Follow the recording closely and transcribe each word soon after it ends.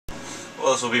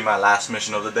Well, this will be my last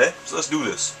mission of the day, so let's do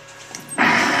this. Oh,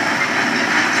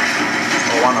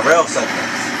 on a rail segment.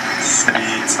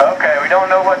 Sweet. Okay, we don't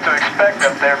know what to expect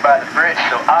up there by the bridge,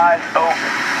 so eyes open.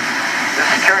 The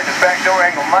security at the back door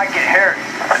angle might get hairy.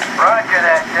 Roger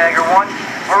that, Dagger 1.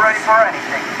 We're ready for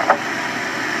anything.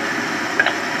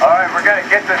 Alright, we're gonna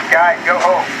get this guy and go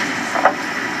home.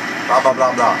 Blah, blah,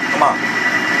 blah, blah. Come on.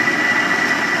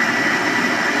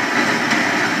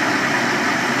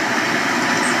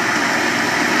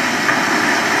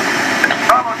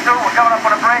 Bravo 2, we're coming up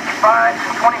on a bridge.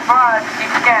 525.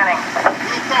 Keep scanning.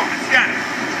 We'll go. Scanning.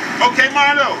 Okay,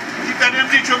 Marlo. Keep that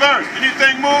MG traverse.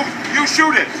 Anything moves, you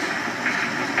shoot it.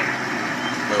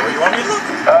 Wait, where you want me to look?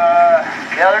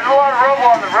 Yeah, there's a lot of rubble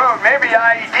on the road. Maybe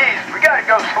IEDs. We gotta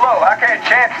go slow. I can't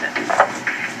chance it.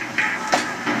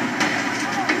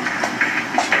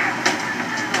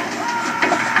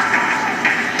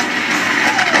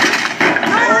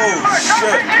 Oh,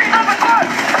 shit.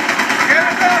 Get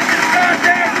us off this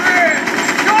goddamn bridge.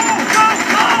 Go! Go!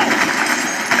 Go!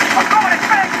 I'm going as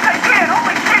fast as I can.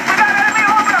 Holy shit, we got enemy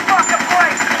all over the fucking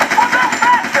place. We'll go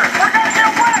faster. We're gonna get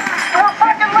wet. We're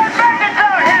fucking lead bandits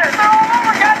out here. They're all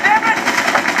over, goddammit.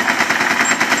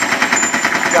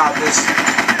 Got this.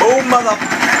 Boom, mother.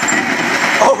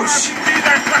 Oh, shit. See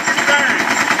that fucking thing.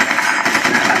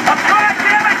 I'm trying,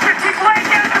 damn it. Just keep laying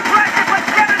down the pressure.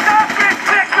 Let's get us off this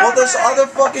bitch. Well, there's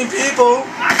other fucking people.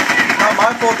 Not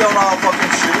my fault they don't all fucking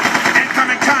shoot.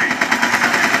 Incoming time.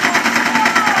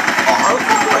 Oh, how the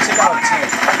fuck do I take out a tank?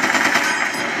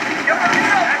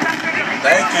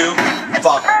 Thank you.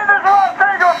 Fuck. Man, there's a lot of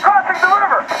Dagos crossing the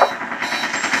river.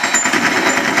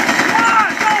 Come on,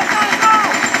 go, go, go.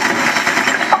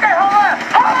 Okay, hold on.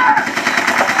 Hold on.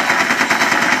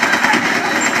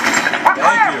 We're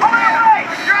clear. you. Pull it away.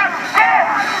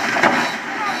 Yeah.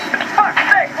 Fuck's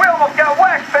sake, we almost got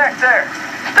whacked back there.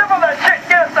 Stifle that shit and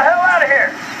get us the hell out of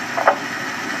here.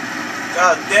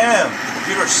 God damn. The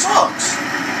computer sucks.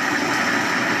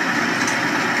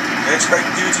 They expect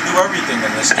you to do everything in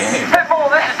this game.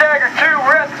 Pitbull, this is Dagger 2.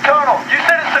 We're at the tunnel. You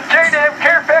said it's some JDM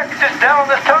care packages down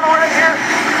on this tunnel right here?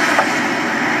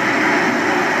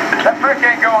 That brick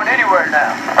ain't going anywhere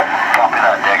now. Copy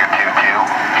that, Dagger 2-2.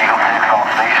 Eagle 6 on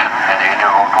station and Angel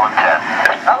on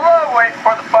 110. I love waiting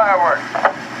for the fireworks.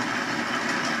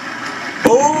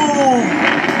 Boom!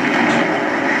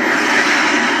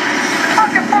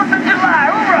 Fucking 4th of July,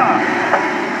 hoorah!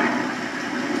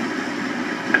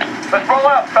 Let's roll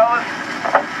out, fellas.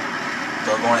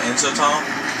 So we're going into the tunnel?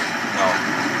 No.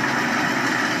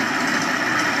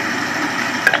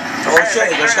 Oh Okay,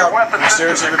 shit, make they just sure your got weapon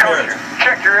mysteriously systems are repaired. kosher.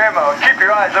 Check your ammo and keep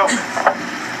your eyes open.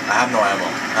 I have no ammo.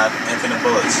 I have infinite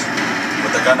bullets.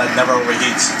 With a gun that never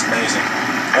overheats. It's amazing.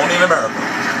 Only in America.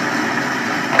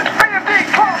 BMD,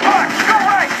 12 bucks, go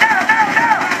right, down, down,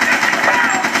 down!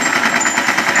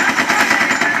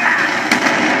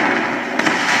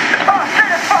 Oh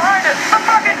shit, it's behind us! The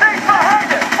fucking thing's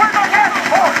behind us! Where's our gas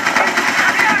support?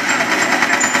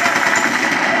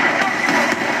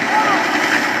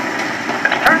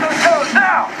 Turn those toes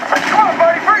now! Come on,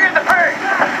 buddy, bring in the pig!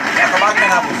 How come I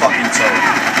can't have a fucking toe?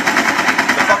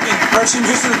 The fucking person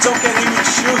using the toe can't even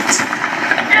shoot.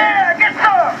 Yeah, get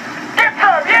some! Get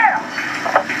some, yeah!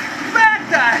 What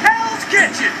the hell's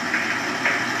kitchen?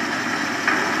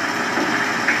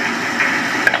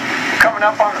 Coming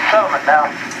up on the settlement now.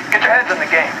 Get your heads in the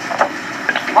game.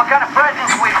 What kind of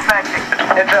presents we expecting?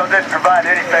 Intel didn't provide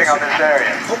anything on this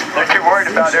area. They're too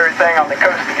worried about everything on the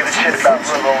coast to give a shit about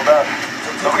little old us.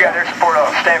 But we got their support on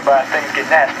standby if things get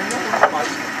nasty.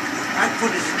 I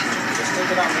put it in. Just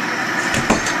take it out.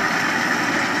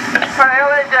 Where the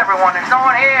hell is everyone? There's no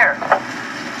one here.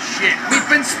 Shit, we've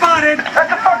been spotted. That's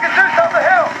the fucking Zeus on the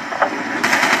hill!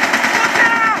 Look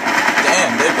out!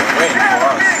 Damn, they've been waiting for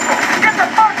us. Get the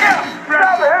fuck out! Get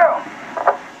out of the hill!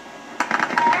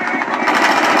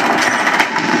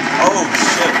 Oh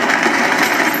shit.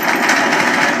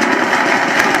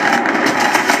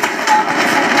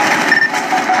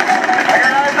 I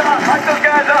got eyes on! Light those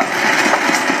guys up!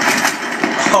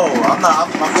 Oh, I'm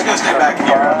just gonna stay back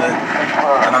here a bit.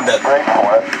 And I'm dead. Break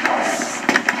for it.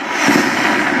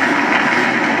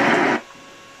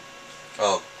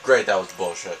 Oh, great, that was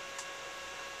bullshit.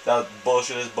 That was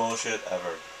bullshitest bullshit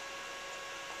ever.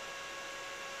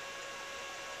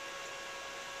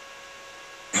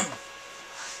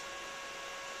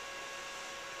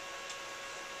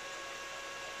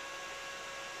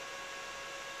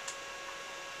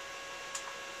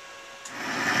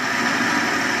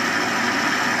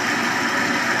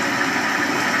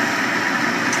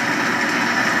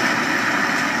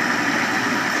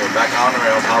 Back on the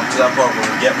rails, hop to that part where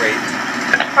we get raped.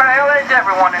 Where the hell is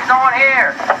everyone? There's no one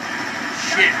here.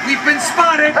 shit! We've been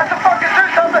spotted! That's the fucking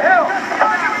Zeus on the hill!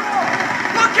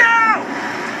 Look out!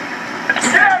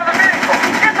 Get out of the vehicle!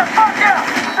 Get the fuck out!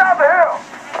 It's on the hill!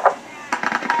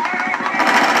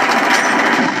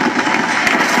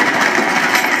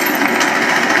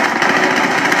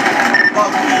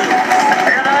 Fuck you.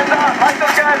 I got eyes on! Light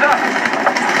those guys up!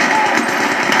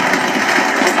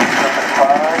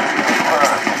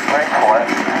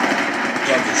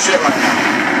 Can't do shit right now.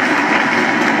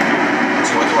 Let's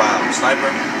see, what do I have? A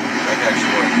sniper? That can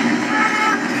actually work.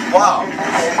 Wow.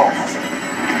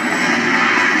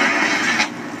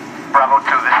 Bravo 2,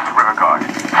 this is River Guard.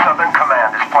 Southern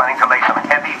Command is planning to lay some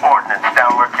heavy ordnance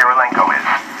down where Kirilenko is.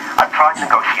 I've tried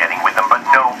negotiating with them, but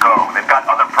no go. They've got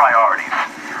other priorities.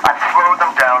 I've slowed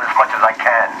them down as much as I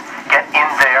can. Get in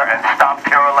there and stop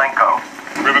Kirilenko.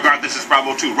 River Guard, this is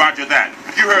Bravo 2. Roger that.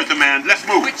 You heard the man. Let's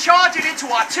move. We're charging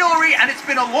into artillery, and it's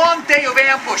been a long day of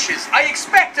ambushes. I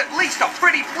expect at least a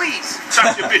pretty please.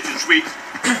 Stop your bitching, sweet.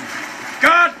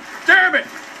 God damn it!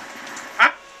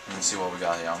 Let's see what we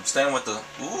got here. I'm staying with the...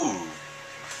 Ooh.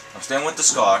 I'm staying with the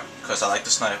Scar, because I like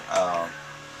the snipe.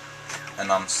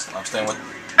 And I'm staying with...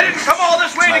 I didn't come all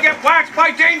this way to get whacked by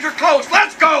danger close.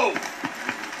 Let's go!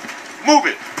 Move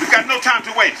it. We've got no time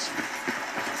to waste.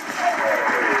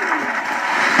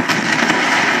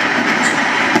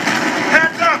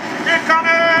 Heads up!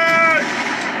 Incoming!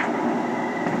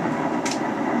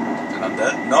 And I'm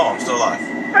dead? No, I'm still alive.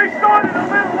 They started a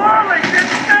little early,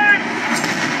 didn't they?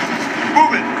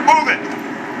 Move it! Move it!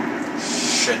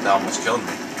 Shit, that almost killed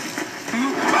me.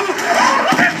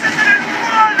 This is an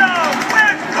inferno!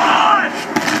 We're gone!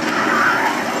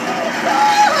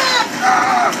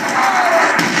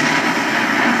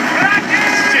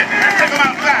 Shit! Let's take them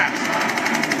out fast!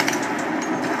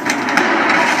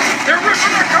 They're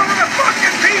ripping our cover to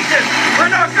fucking pieces!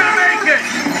 We're not gonna make it!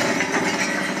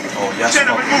 Oh, yes,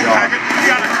 Gentlemen, fuck, move, we are. Haggard.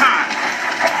 We out of time.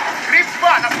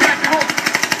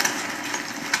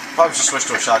 Probably should switch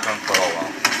to a shotgun, but oh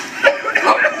well.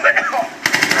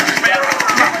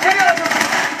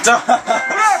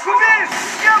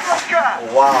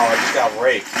 Wow, I just got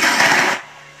raped.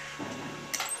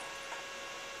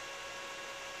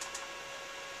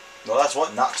 Well, that's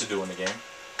what not to do in the game.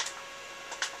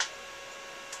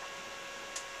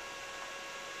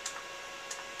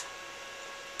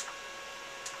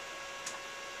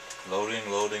 Loading,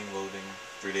 loading, loading.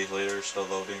 3 days later, still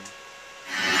loading.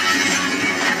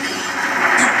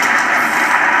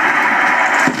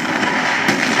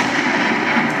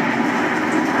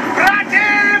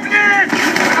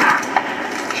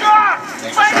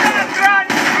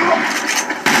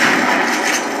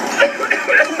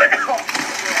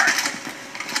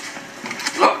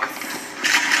 Look!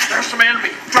 There's some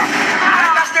enemy. Drop!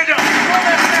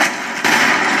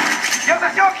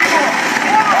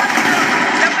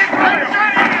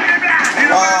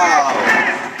 Wow!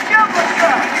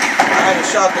 I had a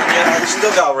shotgun yet, I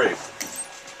still got raped.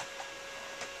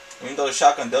 Even though the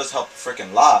shotgun does help a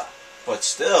freaking lot, but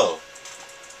still.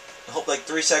 I hope like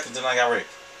 3 seconds and I got raped.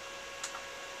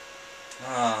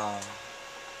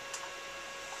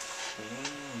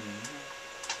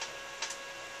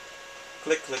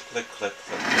 Click, click, click, click,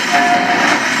 click.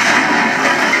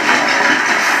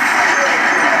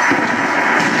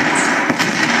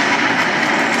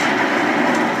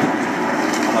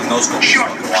 I'm no scope. Sure.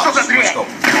 Watch. No scope.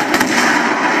 What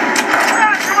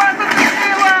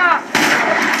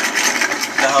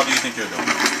the hell do you think you're doing?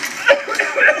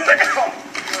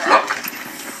 Look!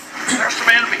 There's some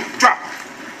enemy. Drop.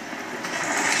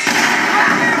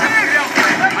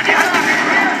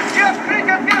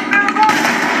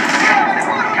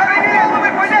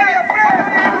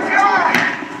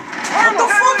 What the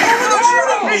fuck? How were they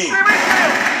shooting me?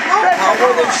 How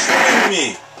were they shooting me?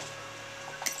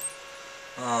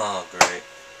 Oh, great.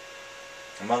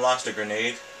 I'm gonna launch the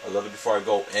grenade a little before I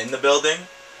go in the building.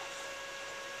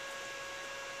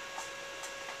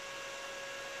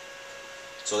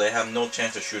 So they have no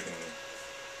chance of shooting me.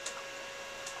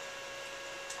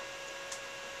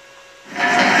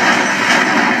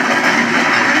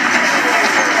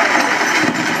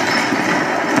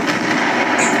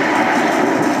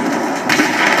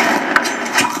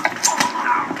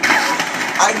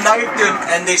 I knifed him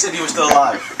and they said he was still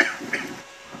alive.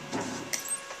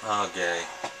 Okay.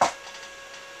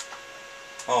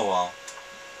 Oh well.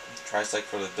 Tri-Psych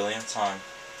for the billionth time.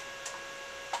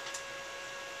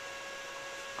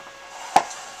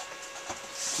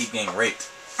 Keep getting raped.